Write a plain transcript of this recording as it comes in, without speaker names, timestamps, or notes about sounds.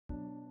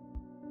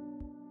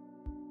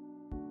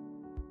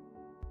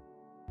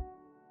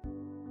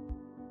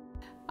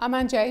I'm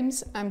Anne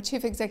James, I'm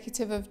Chief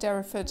Executive of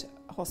Derriford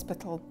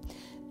Hospital.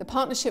 The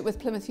partnership with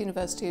Plymouth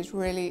University is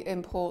really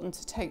important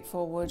to take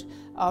forward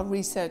our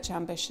research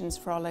ambitions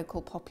for our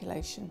local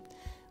population.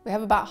 We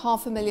have about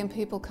 500,000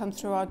 people come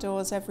through our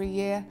doors every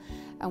year,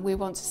 and we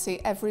want to see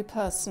every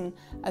person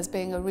as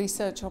being a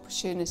research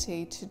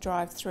opportunity to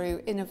drive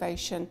through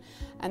innovation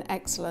and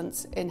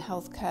excellence in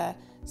healthcare,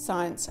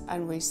 science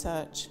and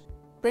research.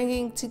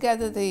 Bringing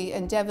together the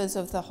endeavours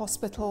of the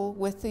hospital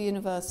with the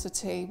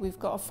university, we've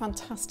got a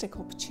fantastic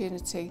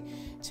opportunity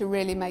to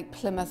really make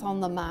Plymouth on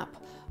the map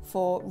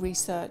for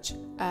research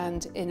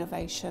and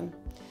innovation.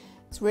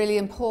 It's really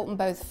important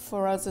both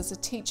for us as a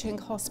teaching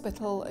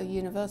hospital, a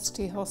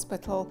university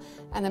hospital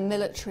and a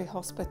military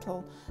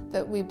hospital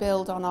that we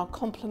build on our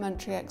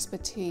complementary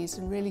expertise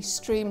and really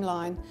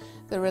streamline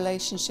the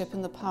relationship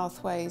and the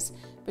pathways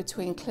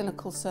between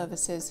clinical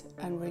services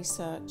and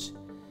research,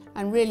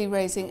 and really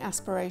raising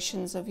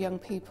aspirations of young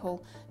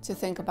people to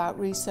think about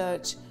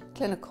research,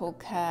 clinical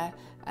care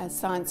and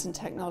science and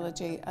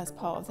technology as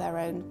part of their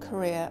own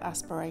career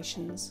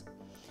aspirations.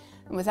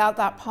 And without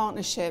that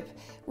partnership,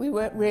 we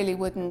really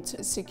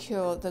wouldn't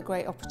secure the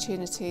great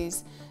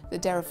opportunities the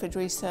Derriford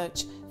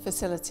Research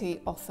Facility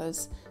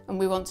offers, and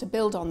we want to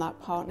build on that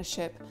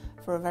partnership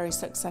for a very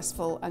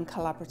successful and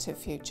collaborative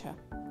future.